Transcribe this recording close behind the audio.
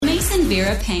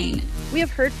Vera Payne. We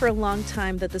have heard for a long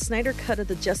time that the Snyder cut of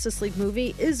the Justice League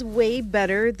movie is way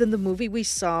better than the movie we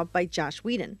saw by Joss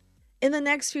Whedon. In the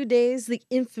next few days, the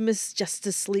infamous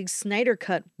Justice League Snyder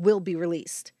cut will be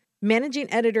released.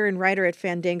 Managing editor and writer at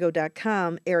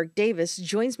Fandango.com, Eric Davis,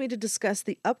 joins me to discuss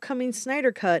the upcoming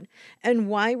Snyder cut and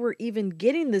why we're even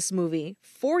getting this movie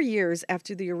 4 years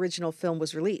after the original film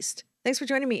was released. Thanks for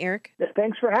joining me, Eric.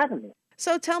 Thanks for having me.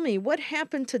 So tell me, what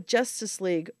happened to Justice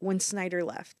League when Snyder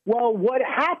left? Well, what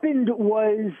happened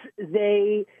was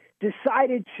they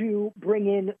decided to bring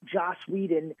in Joss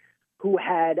Whedon, who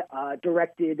had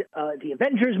directed the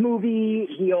Avengers movie.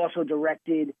 He also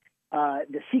directed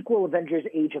the sequel, Avengers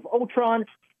Age of Ultron.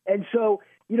 And so,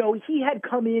 he had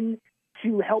come in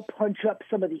to help punch up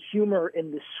some of the humor in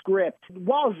the script.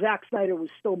 While Zack Snyder was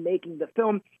still making the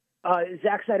film,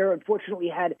 Zack Snyder unfortunately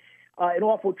had an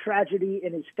awful tragedy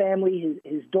in his family.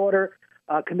 His daughter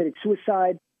committed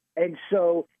suicide. And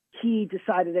so he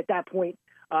decided at that point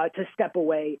to step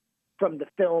away from the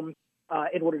film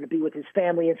in order to be with his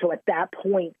family. And so at that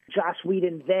point, Joss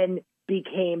Whedon then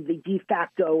became the de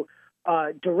facto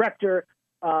director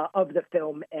of the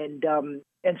film, and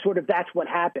sort of that's what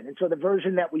happened. And so the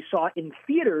version that we saw in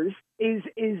theaters is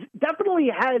definitely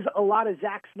has a lot of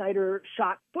Zack Snyder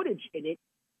shot footage in it,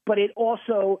 but it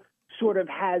also sort of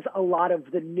has a lot of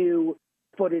the new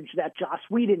footage that Joss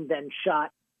Whedon then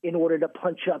shot in order to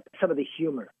punch up some of the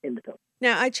humor in the film.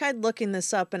 Now, I tried looking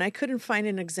this up, and I couldn't find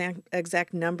an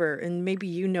exact number, and maybe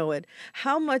you know it.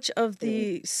 How much of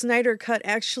the Snyder cut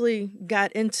actually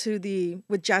got into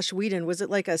with Joss Whedon? Was it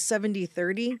like a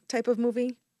 70-30 type of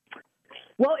movie?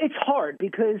 Well, it's hard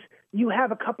because you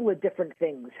have a couple of different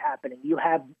things happening. You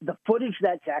have the footage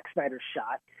that Zack Snyder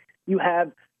shot. You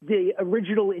have the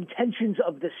original intentions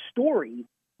of the story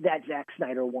that Zack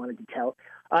Snyder wanted to tell.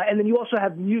 And then you also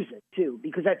have music, too,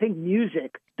 because I think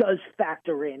music does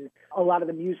factor in. A lot of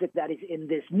the music that is in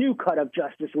this new cut of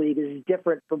Justice League is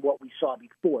different from what we saw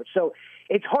before. So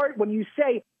it's hard when you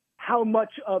say how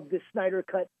much of the Snyder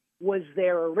cut was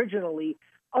there originally.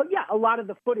 Oh, yeah, a lot of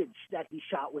the footage that he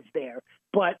shot was there,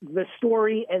 but the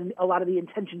story and a lot of the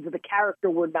intentions of the character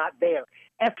were not there.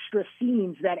 Extra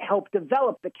scenes that helped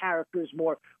develop the characters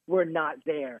more were not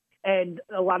there. And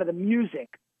a lot of the music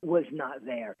was not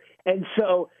there. And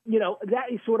so,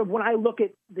 that is sort of, when I look at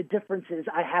the differences,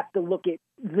 I have to look at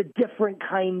the different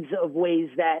kinds of ways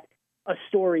that a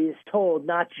story is told,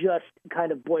 not just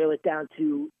kind of boil it down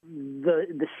to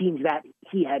the scenes that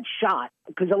he had shot,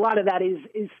 because a lot of that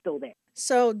is still there.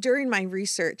 So during my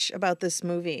research about this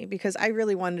movie, because I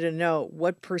really wanted to know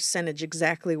what percentage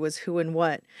exactly was who and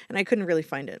what, and I couldn't really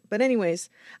find it. But anyways,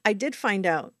 I did find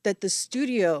out that the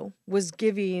studio was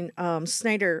giving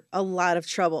Snyder a lot of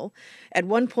trouble. At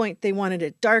one point, they wanted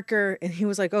it darker, and he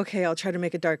was like, okay, I'll try to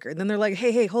make it darker. And then they're like,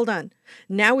 hey, hold on.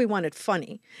 Now we want it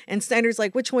funny. And Snyder's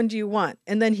like, which one do you want?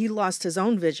 And then he lost his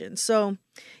own vision. So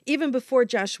even before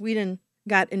Joss Whedon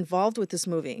got involved with this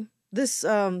movie, this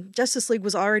Justice League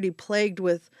was already plagued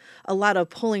with a lot of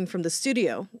pulling from the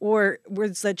studio, or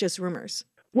was that just rumors?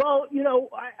 Well,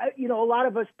 a lot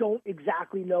of us don't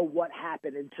exactly know what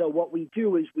happened, and so what we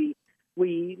do is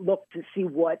we look to see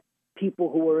what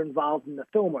people who were involved in the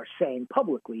film are saying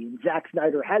publicly. And Zack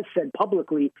Snyder has said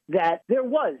publicly that there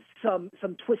was some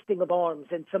twisting of arms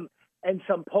and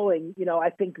some pulling. I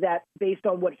think that based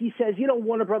on what he says,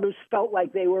 Warner Brothers felt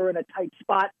like they were in a tight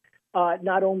spot.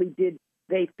 Not only did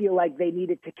they feel like they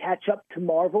needed to catch up to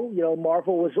Marvel.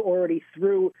 Marvel was already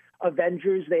through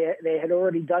Avengers. They had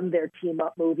already done their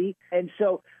team-up movie. And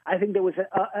so I think there was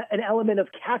an element of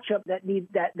catch-up that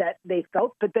they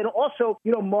felt. But then also,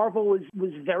 Marvel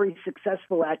was very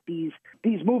successful at these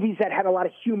movies that had a lot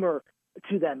of humor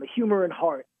to them, humor and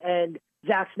heart. And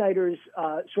Zack Snyder's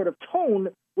sort of tone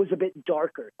was a bit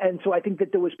darker. And so I think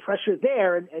that there was pressure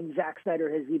there, and Zack Snyder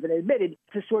has even admitted,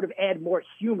 to sort of add more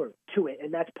humor to it.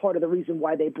 And that's part of the reason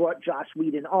why they brought Joss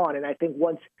Whedon on. And I think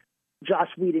once Joss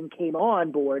Whedon came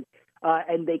on board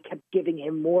and they kept giving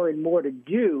him more and more to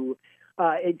do,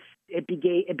 it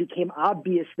became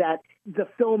obvious that the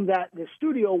film that the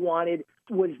studio wanted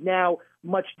was now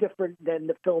much different than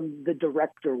the film the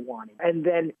director wanted. And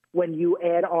then when you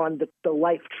add on the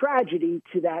life tragedy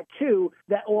to that too,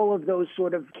 that all of those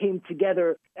sort of came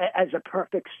together as a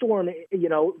perfect storm,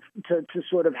 to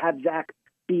sort of have Zack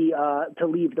to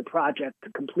leave the project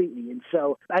completely. And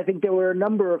so I think there were a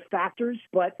number of factors,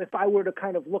 but if I were to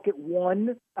kind of look at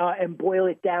one and boil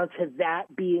it down to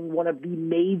that being one of the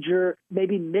major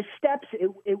maybe missteps,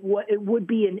 it would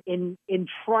be in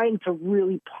trying to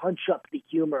really punch up the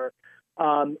humor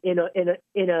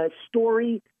in a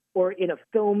story or in a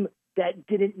film that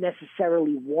didn't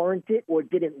necessarily warrant it or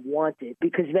didn't want it,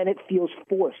 because then it feels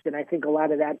forced. And I think a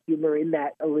lot of that humor in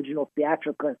that original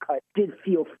theatrical cut did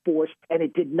feel forced, and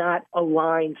it did not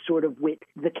align sort of with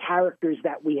the characters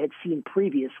that we had seen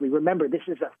previously. Remember, this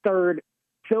is a third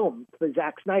film for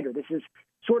Zack Snyder. This is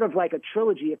sort of like a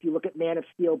trilogy. If you look at Man of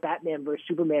Steel, Batman versus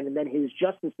Superman, and then his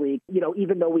Justice League,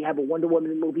 even though we have a Wonder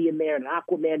Woman movie in there, an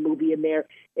Aquaman movie in there,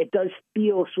 it does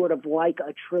feel sort of like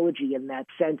a trilogy in that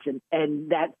sense.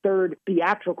 And that third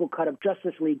theatrical cut of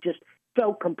Justice League just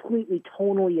felt completely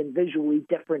tonally and visually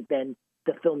different than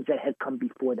the films that had come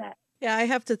before that. Yeah, I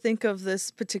have to think of this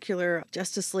particular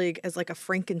Justice League as like a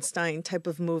Frankenstein type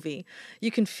of movie. You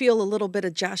can feel a little bit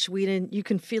of Josh Whedon, you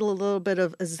can feel a little bit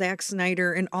of a Zack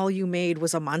Snyder, and all you made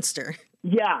was a monster.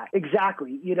 Yeah,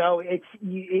 exactly. It's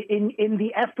in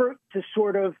the effort to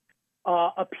sort of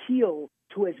appeal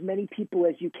to as many people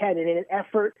as you can, and in an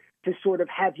effort to sort of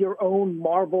have your own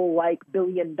Marvel-like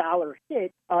billion-dollar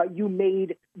hit, you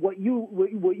made what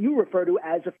you refer to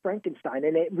as a Frankenstein,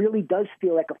 and it really does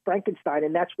feel like a Frankenstein,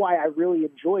 and that's why I really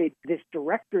enjoyed this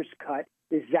director's cut,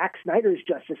 this Zack Snyder's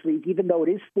Justice League, even though it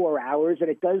is 4 hours,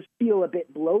 and it does feel a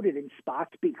bit bloated in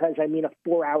spots because, a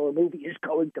 4-hour movie is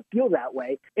going to feel that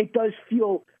way. It does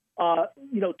feel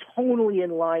tonally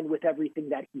in line with everything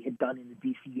that he had done in the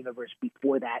DC universe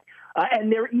before that.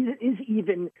 And there is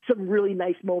even some really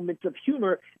nice moments of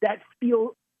humor that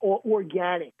feel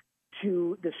organic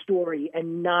to the story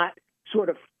and not sort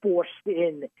of forced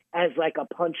in as like a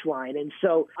punchline. And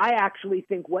so I actually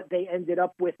think what they ended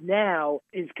up with now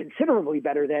is considerably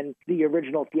better than the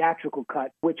original theatrical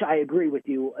cut, which I agree with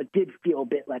you, did feel a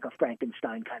bit like a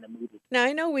Frankenstein kind of movie. Now,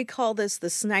 I know we call this the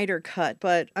Snyder cut,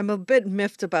 but I'm a bit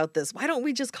miffed about this. Why don't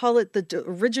we just call it the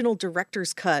original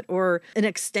director's cut or an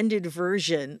extended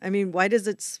version? I mean, why does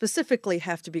it specifically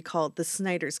have to be called the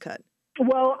Snyder's cut?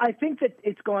 Well, I think that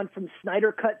it's gone from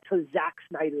Snyder cut to Zack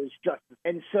Snyder's Justice.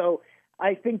 And so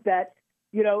I think that,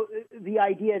 the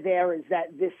idea there is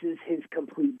that this is his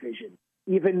complete vision.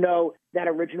 Even though that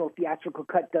original theatrical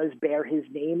cut does bear his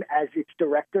name as its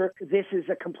director, this is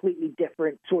a completely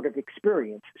different sort of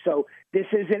experience. So this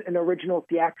isn't an original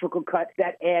theatrical cut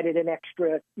that added an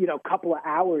extra, couple of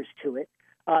hours to it.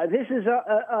 This is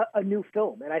a new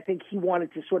film, and I think he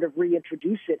wanted to sort of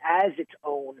reintroduce it as its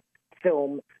own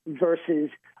film versus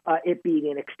it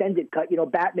being an extended cut.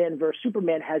 Batman vs.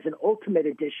 Superman has an Ultimate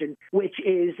Edition, which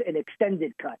is an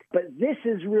extended cut. But this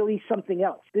is really something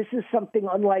else. This is something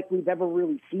unlike we've ever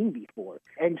really seen before.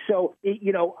 And so,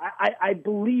 I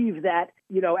believe that,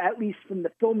 at least from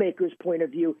the filmmaker's point of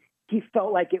view, he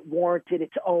felt like it warranted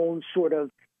its own sort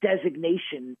of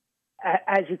designation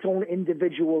as its own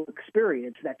individual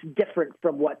experience that's different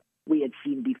from what we had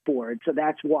seen before. And so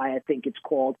that's why I think it's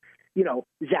called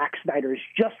Zack Snyder's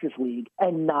Justice League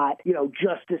and not,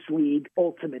 Justice League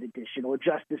Ultimate Edition or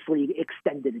Justice League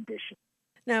Extended Edition.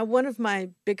 Now, one of my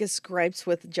biggest gripes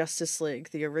with Justice League,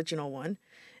 the original one,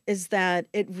 is that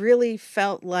it really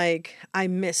felt like I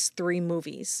missed 3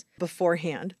 movies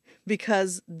beforehand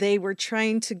because they were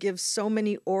trying to give so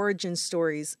many origin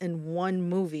stories in one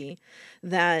movie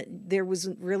that there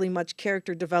wasn't really much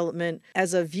character development.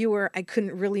 As a viewer, I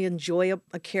couldn't really enjoy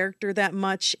a character that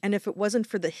much. And if it wasn't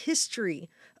for the history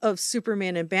of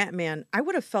Superman and Batman, I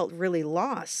would have felt really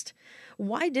lost.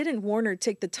 Why didn't Warner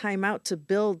take the time out to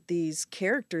build these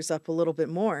characters up a little bit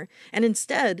more? And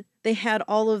instead, they had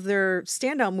all of their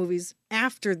standout movies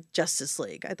after Justice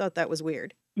League. I thought that was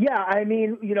weird. Yeah,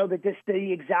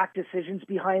 the exact decisions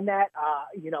behind that,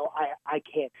 I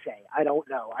can't say. I don't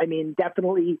know.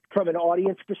 Definitely from an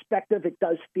audience perspective, it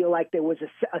does feel like there was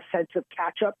a sense of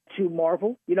catch-up to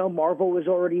Marvel. Marvel was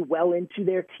already well into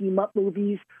their team-up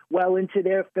movies, well into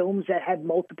their films that had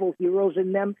multiple heroes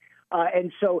in them.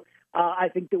 And so I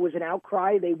think there was an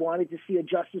outcry. They wanted to see a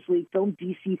Justice League film.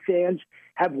 DC fans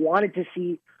have wanted to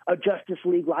see a Justice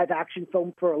League live-action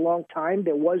film for a long time.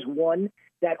 There was one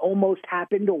that almost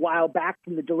happened a while back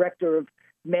from the director of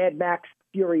Mad Max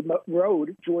Fury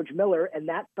Road, George Miller, and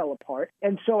that fell apart.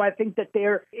 And so I think that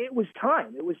it was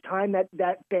time. It was time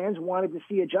that fans wanted to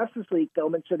see a Justice League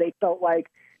film, and so they felt like,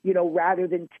 rather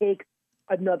than take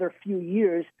another few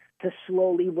years to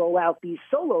slowly roll out these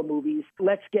solo movies,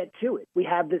 let's get to it. We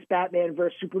have this Batman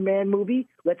versus Superman movie.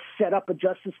 Let's set up a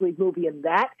Justice League movie in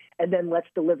that, and then let's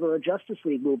deliver a Justice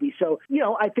League movie. So,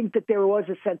 I think that there was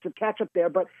a sense of catch-up there,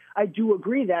 but I do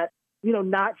agree that,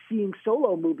 not seeing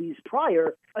solo movies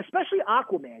prior, especially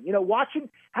Aquaman,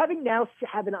 having now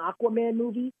have an Aquaman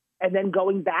movie and then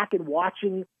going back and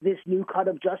watching this new cut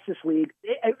of Justice League,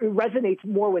 it resonates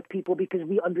more with people because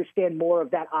we understand more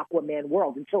of that Aquaman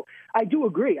world. And so I do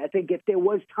agree. I think if there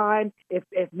was time, if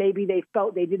maybe they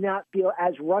felt they did not feel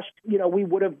as rushed, we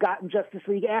would have gotten Justice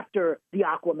League after the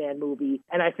Aquaman movie.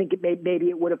 And I think maybe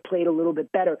it would have played a little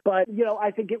bit better. But, I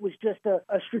think it was just a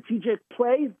strategic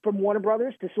play from Warner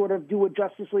Brothers to sort of do a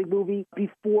Justice League movie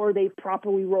before they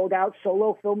properly rolled out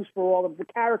solo films for all of the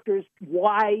characters.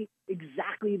 Why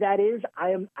exactly that is,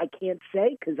 I can't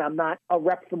say because I'm not a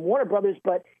rep from Warner Brothers,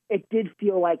 but it did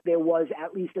feel like there was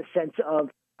at least a sense of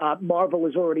Marvel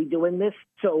is already doing this,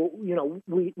 so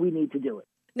we need to do it.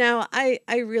 Now, I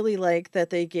really like that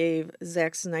they gave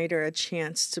Zack Snyder a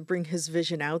chance to bring his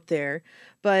vision out there,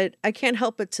 but I can't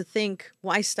help but to think,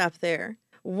 why stop there?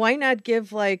 Why not give,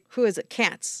 who is it,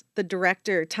 Katz, the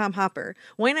director, Tom Hopper?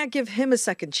 Why not give him a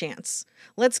second chance?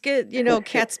 Let's get,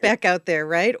 Katz back out there,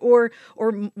 right? Or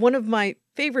one of my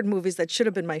favorite movies that should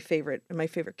have been my favorite, and my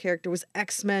favorite character was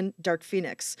X-Men Dark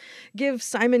Phoenix. Give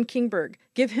Simon Kinberg,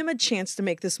 give him a chance to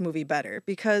make this movie better.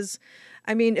 Because,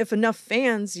 if enough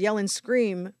fans yell and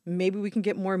scream, maybe we can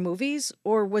get more movies,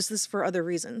 or was this for other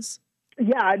reasons?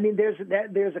 Yeah,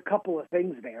 there's a couple of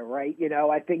things there, right?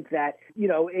 I think that,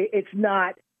 it's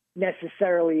not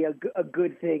necessarily a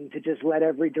good thing to just let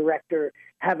every director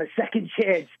have a second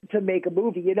chance to make a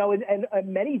movie, and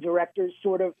many directors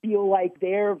sort of feel like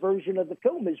their version of the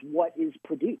film is what is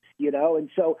produced, and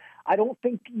so I don't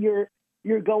think you're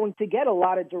going to get a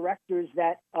lot of directors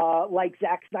that, like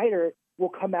Zack Snyder, will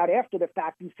come out after the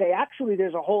fact and say, actually,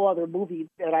 there's a whole other movie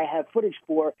that I have footage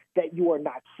for that you are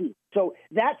not seeing. So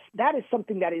that is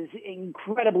something that is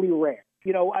incredibly rare.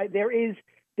 There is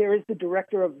the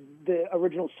director of the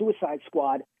original Suicide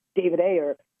Squad, David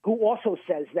Ayer, who also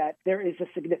says that there is a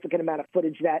significant amount of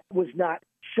footage that was not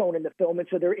shown in the film. And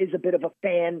so there is a bit of a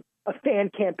fan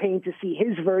campaign to see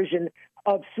his version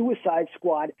of Suicide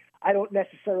Squad. I don't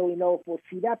necessarily know if we'll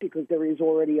see that because there is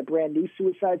already a brand new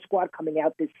Suicide Squad coming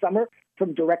out this summer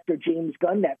from director James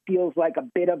Gunn that feels like a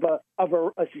bit of a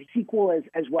sequel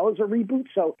as well as a reboot.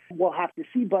 So we'll have to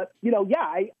see. But,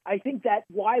 I think that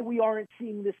why we aren't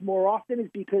seeing this more often is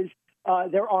because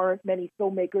there aren't many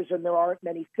filmmakers and there aren't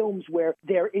many films where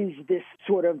there is this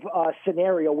sort of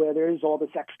scenario where there is all this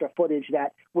extra footage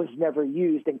that was never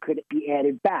used and could be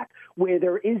added back. Where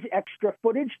there is extra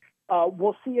footage,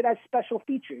 we'll see it as special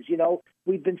features.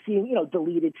 We've been seeing,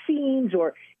 deleted scenes,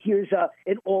 or here's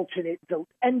an alternate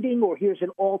ending, or here's an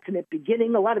alternate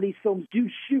beginning. A lot of these films do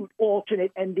shoot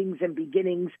alternate endings and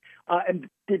beginnings, and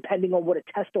depending on what a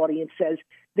test audience says,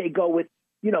 they go with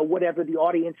whatever the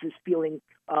audience is feeling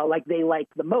like they like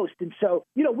the most. And so,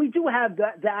 we do have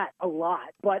that a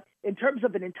lot. But in terms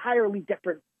of an entirely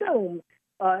different film,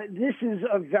 this is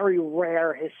a very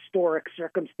rare historic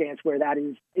circumstance where that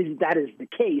is the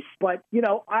case. But,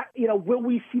 will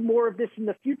we see more of this in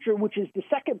the future, which is the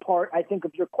second part, I think,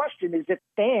 of your question, is if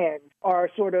fans are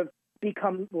sort of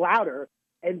become louder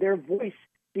and their voice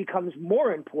becomes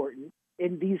more important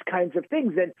in these kinds of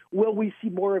things. And will we see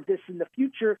more of this in the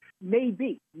future?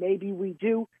 Maybe we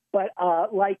do. But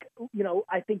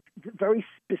I think very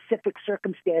specific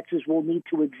circumstances will need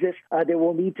to exist. There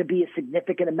will need to be a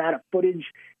significant amount of footage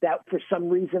that for some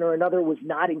reason or another was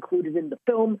not included in the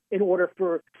film in order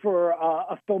for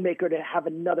a filmmaker to have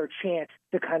another chance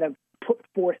to kind of put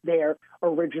forth their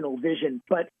original vision.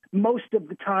 But most of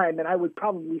the time, and I would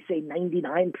probably say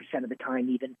 99% of the time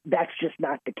even, that's just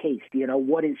not the case.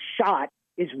 What is shot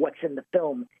is what's in the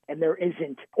film, and there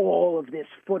isn't all of this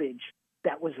footage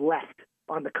that was left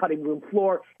on the cutting room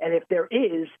floor. And if there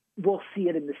is, we'll see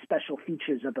it in the special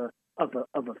features of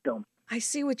a film. I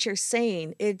see what you're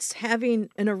saying. It's having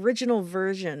an original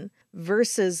version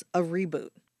versus a reboot.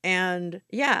 And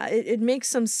yeah, it makes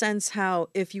some sense how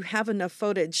if you have enough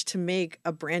footage to make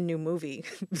a brand new movie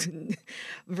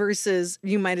versus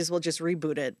you might as well just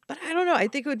reboot it. But I don't know. I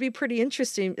think it would be pretty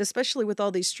interesting, especially with all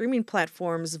these streaming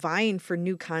platforms vying for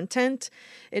new content.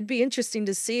 It'd be interesting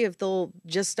to see if they'll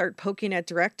just start poking at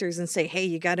directors and say, hey,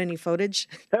 you got any footage?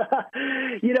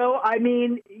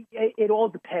 It all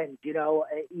depends. You're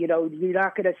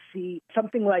not going to see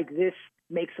something like this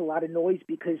makes a lot of noise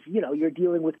because, you're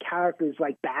dealing with characters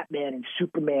like Batman and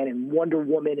Superman and Wonder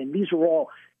Woman. And these are all,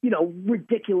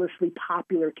 ridiculously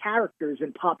popular characters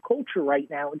in pop culture right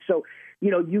now. And so,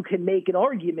 you can make an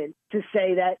argument to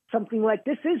say that something like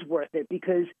this is worth it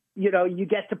because, you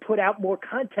get to put out more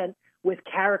content with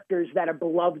characters that are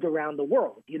beloved around the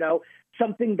world.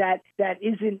 Something that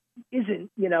isn't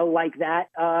like that.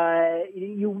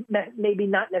 You maybe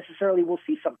not necessarily will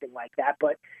see something like that,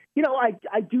 but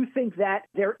I do think that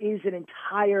there is an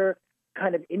entire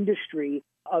kind of industry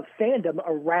of fandom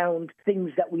around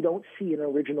things that we don't see in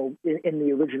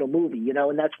the original movie,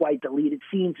 and that's why deleted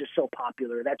scenes are so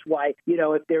popular. That's why,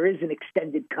 if there is an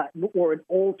extended cut or an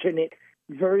alternate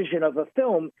version of a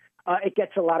film, it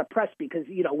gets a lot of press because,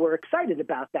 we're excited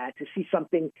about that, to see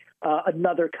something,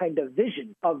 another kind of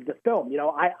vision of the film.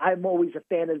 I'm always a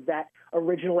fan of that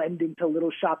original ending to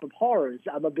Little Shop of Horrors.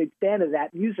 I'm a big fan of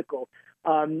that musical.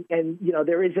 And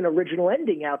there is an original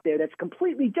ending out there that's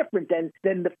completely different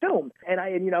than the film.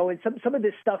 And some of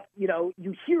this stuff,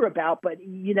 you hear about, but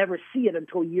you never see it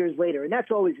until years later. And that's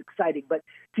always exciting. But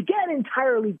to get an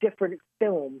entirely different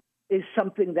film is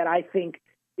something that I think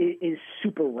is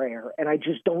super rare, and I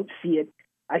just don't see it.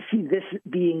 I see this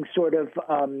being sort of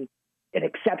an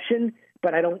exception,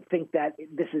 but I don't think that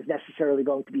this is necessarily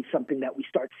going to be something that we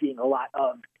start seeing a lot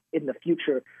of in the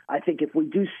future. I think if we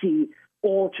do see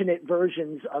alternate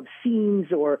versions of scenes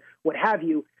or what have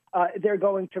you, they're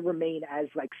going to remain as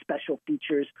like special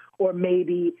features, or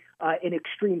maybe in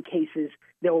extreme cases,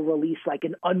 they'll release like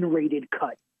an unrated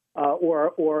cut.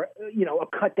 Or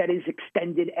a cut that is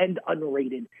extended and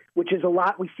unrated, which is a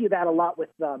lot. We see that a lot with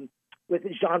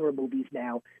genre movies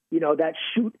now. That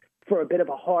shoot for a bit of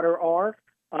a harder R,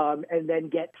 and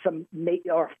then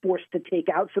are forced to take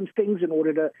out some things in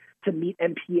order to meet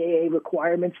MPAA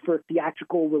requirements for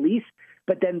theatrical release.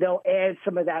 But then they'll add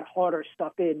some of that harder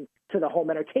stuff in to the home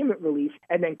entertainment release,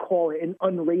 and then call it an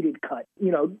unrated cut.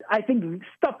 I think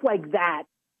stuff like that,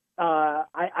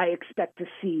 I expect to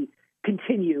see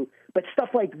continue, but stuff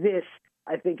like this,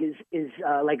 I think, is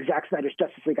like Zack Snyder's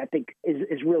Justice League, I think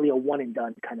is really a one and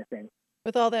done kind of thing.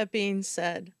 With all that being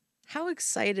said, how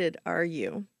excited are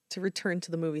you to return to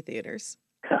the movie theaters?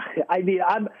 I mean,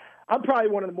 I'm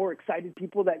probably one of the more excited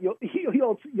people that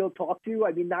you'll talk to.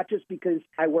 I mean, not just because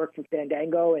I work for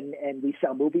Fandango and we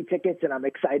sell movie tickets and I'm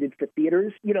excited for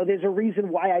theaters. There's a reason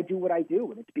why I do what I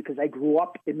do, and it's because I grew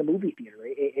up in the movie theater.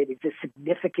 It's a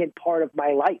significant part of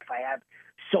my life. I have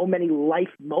so many life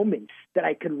moments that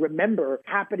I can remember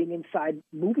happening inside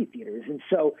movie theaters. And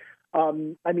so,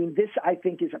 this, I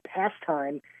think, is a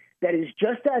pastime that is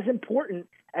just as important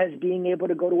as being able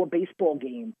to go to a baseball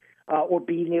game or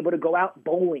being able to go out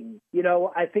bowling.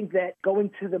 I think that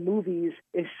going to the movies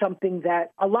is something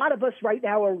that a lot of us right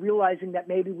now are realizing that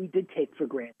maybe we did take for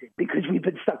granted because we've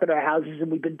been stuck in our houses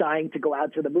and we've been dying to go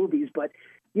out to the movies. But,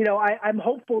 I'm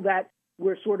hopeful that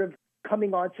we're sort of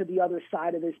coming onto the other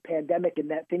side of this pandemic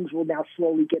and that things will now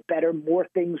slowly get better. More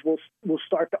things will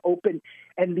start to open.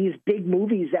 And these big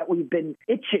movies that we've been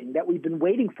itching, that we've been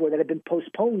waiting for, that have been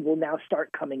postponed, will now start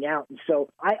coming out. And so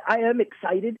I am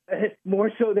excited,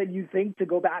 more so than you think, to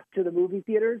go back to the movie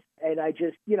theaters. And I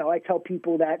just, I tell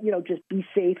people that, just be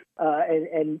safe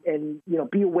and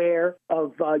be aware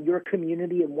of your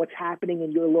community and what's happening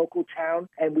in your local town.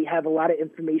 And we have a lot of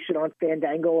information on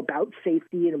Fandango about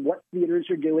safety and what theaters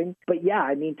are doing. But yeah,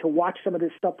 I mean, to watch some of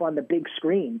this stuff on the big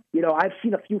screen, I've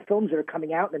seen a few films that are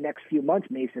coming out in the next few months,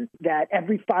 Mason, that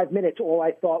every 5 minutes, all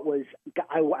I thought was,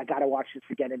 I got to watch this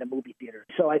again in a movie theater.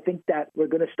 So I think that we're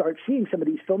going to start seeing some of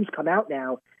these films come out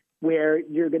now where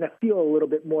you're going to feel a little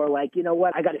bit more like,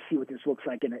 I got to see what this looks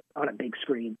like on a big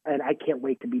screen. And I can't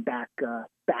wait to be back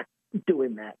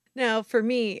doing that. Now, for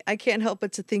me, I can't help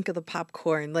but to think of the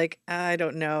popcorn. Like, I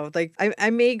don't know. Like, I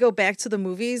may go back to the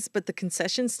movies, but the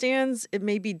concession stands, it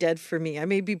may be dead for me. I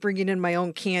may be bringing in my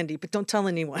own candy, but don't tell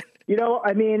anyone.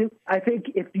 I think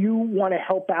if you want to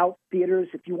help out theaters,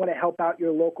 if you want to help out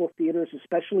your local theaters,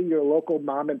 especially your local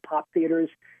mom and pop theaters,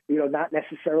 not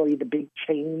necessarily the big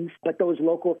chains, but those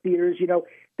local theaters,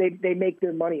 they make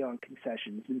their money on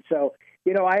concessions. And so,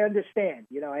 I understand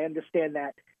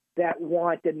that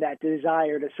want and that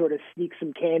desire to sort of sneak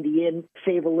some candy in,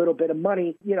 save a little bit of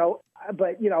money,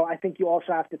 but, I think you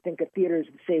also have to think of theaters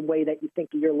the same way that you think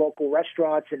of your local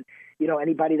restaurants and,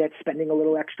 anybody that's spending a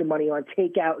little extra money on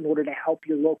takeout in order to help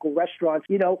your local restaurants.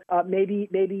 Maybe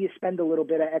you spend a little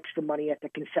bit of extra money at the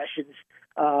concessions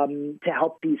to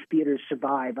help these theaters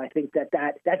survive. I think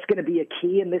that's going to be a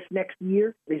key in this next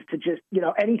year, is to just,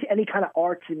 any kind of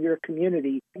arts in your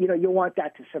community, you want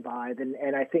that to survive.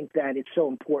 And I think that it's so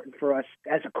important for us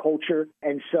as a culture.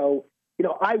 And so,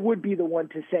 I would be the one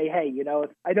to say, hey,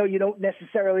 I know you don't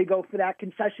necessarily go for that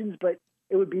concessions, but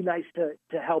it would be nice to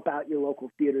help out your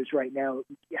local theaters right now,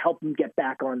 help them get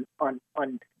back on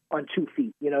 2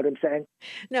 feet. You know what I'm saying?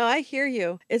 No, I hear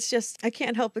you. It's just, I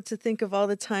can't help but to think of all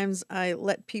the times I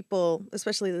let people,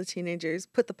 especially the teenagers,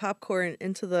 put the popcorn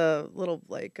into the little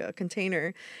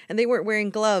container, and they weren't wearing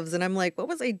gloves. And I'm like, what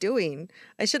was I doing?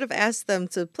 I should have asked them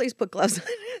to please put gloves on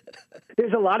it.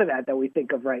 There's a lot of that we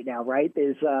think of right now, right?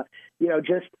 There's,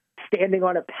 just standing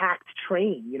on a packed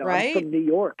train. You know, Right? I'm from New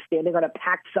York. Standing on a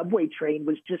packed subway train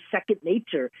was just second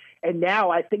nature. And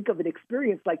now I think of an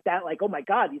experience like that, like, oh my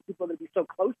God, these people are going to be so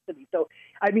close to me. So,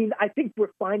 I mean, I think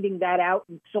we're finding that out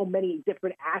in so many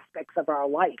different aspects of our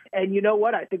life. And you know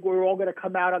what? I think we're all going to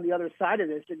come out on the other side of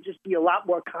this and just be a lot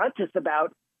more conscious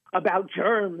about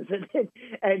germs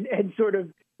and sort of,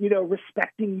 you know,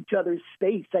 respecting each other's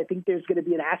space. I think there's going to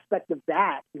be an aspect of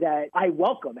that I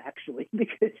welcome, actually,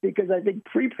 because I think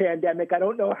pre-pandemic, I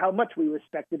don't know how much we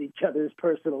respected each other's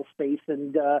personal space.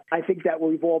 And I think that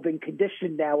we've all been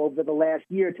conditioned now over the last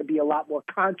year to be a lot more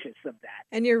conscious of that.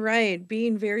 And you're right,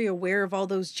 being very aware of all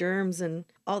those germs and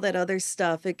all that other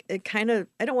stuff, it kind of,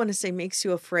 I don't want to say makes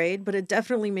you afraid, but it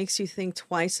definitely makes you think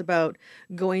twice about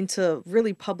going to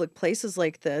really public places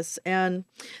like this. And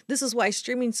this is why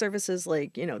streaming services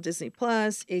like, you know, Disney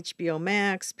Plus, HBO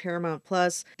Max, Paramount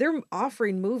Plus, they're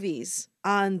offering movies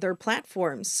on their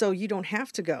platforms so you don't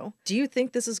have to go. Do you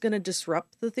think this is going to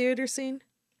disrupt the theater scene?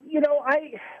 You know,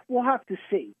 we'll have to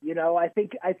see. You know, I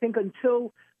think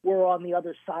until we're on the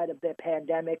other side of the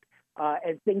pandemic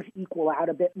and things equal out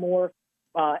a bit more,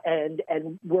 and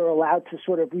we're allowed to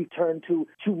sort of return to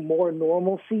more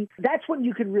normalcy, that's when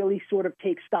you can really sort of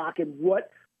take stock in what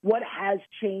has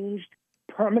changed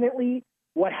permanently,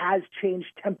 what has changed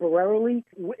temporarily,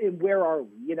 and where are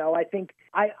we? You know, I think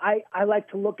I like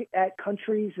to look at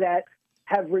countries that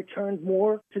have returned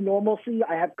more to normalcy.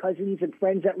 I have cousins and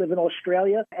friends that live in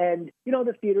Australia, and, you know,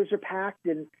 the theaters are packed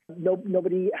and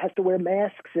nobody has to wear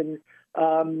masks, and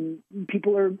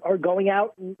people are going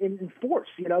out in force,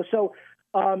 you know. So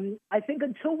I think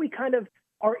until we kind of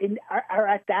are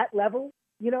at that level,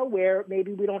 you know, where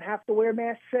maybe we don't have to wear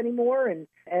masks anymore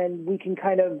and we can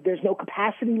kind of, there's no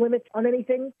capacity limits on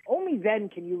anything, only then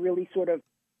can you really sort of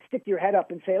stick your head up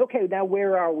and say, okay, now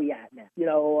where are we at now? You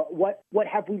know, what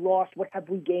have we lost? What have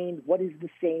we gained? What is the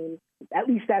same? At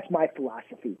least that's my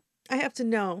philosophy. I have to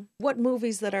know, what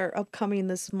movies that are upcoming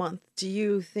this month do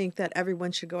you think that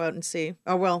everyone should go out and see?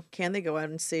 Or, well, can they go out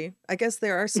and see? I guess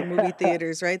there are some movie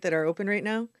theaters, right, that are open right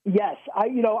now? Yes. I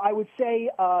would say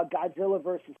Godzilla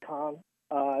versus Kong.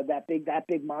 That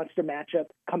big monster matchup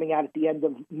coming out at the end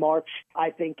of March,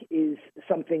 I think, is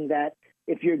something that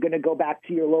if you're going to go back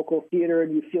to your local theater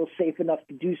and you feel safe enough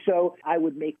to do so, I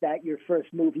would make that your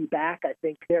first movie back. I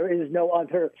think there is no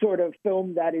other sort of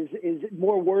film that is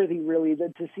more worthy, really,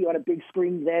 than to see on a big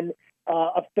screen than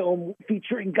a film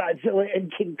featuring Godzilla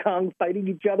and King Kong fighting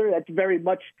each other. That's very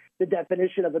much the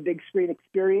definition of a big screen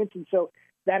experience. And so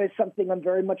that is something I'm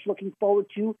very much looking forward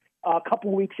to. A couple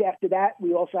of weeks after that,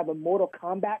 we also have a Mortal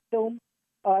Kombat film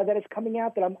that is coming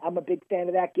out that I'm a big fan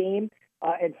of that game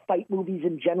and fight movies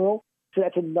in general. So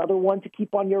that's another one to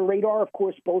keep on your radar. Of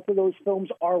course, both of those films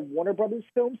are Warner Brothers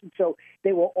films, and so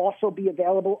they will also be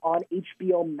available on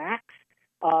HBO Max.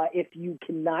 If you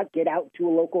cannot get out to a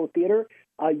local theater,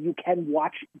 you can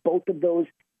watch both of those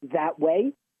that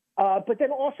way. But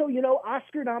then also, you know,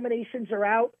 Oscar nominations are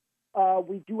out.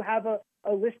 We do have a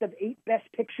list of 8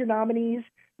 Best Picture nominees.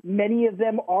 Many of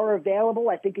them are available,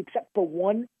 I think, except for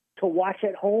one to watch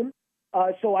at home.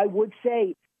 So I would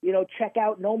say, you know, check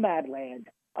out Nomadland.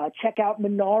 Check out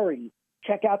Minari.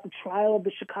 Check out The Trial of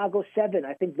the Chicago 7.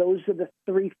 I think those are the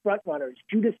 3 frontrunners.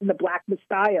 Judas and the Black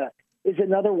Messiah is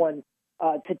another one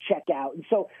to check out. And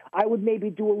so I would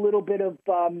maybe do a little bit of,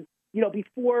 you know,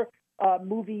 before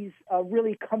movies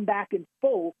really come back in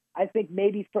full, I think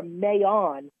maybe from May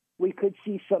on, we could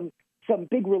see some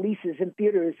big releases in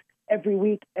theaters every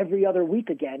week, every other week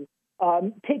again.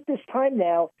 Take this time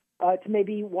now to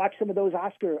maybe watch some of those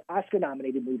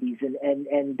Oscar-nominated movies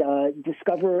and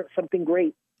discover something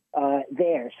great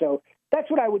there. So that's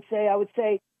what I would say. I would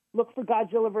say look for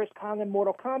Godzilla vs. Kong and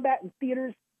Mortal Kombat in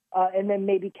theaters, and then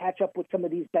maybe catch up with some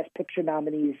of these Best Picture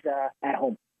nominees at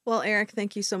home. Well, Eric,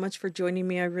 thank you so much for joining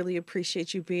me. I really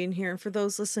appreciate you being here. And for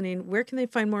those listening, where can they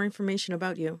find more information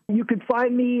about you? You can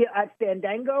find me at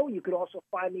Fandango. You could also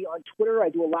find me on Twitter. I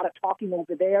do a lot of talking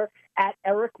over there at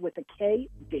Eric with a K,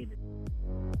 David.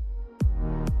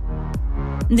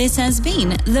 This has been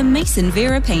the Mason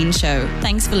Vera Payne Show.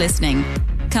 Thanks for listening.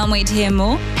 Can't wait to hear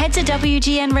more? Head to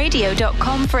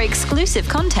WGNradio.com for exclusive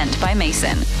content by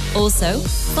Mason. Also,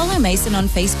 follow Mason on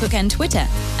Facebook and Twitter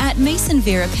at Mason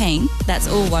Vera Payne. That's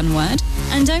all one word.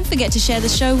 And don't forget to share the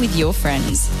show with your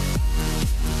friends.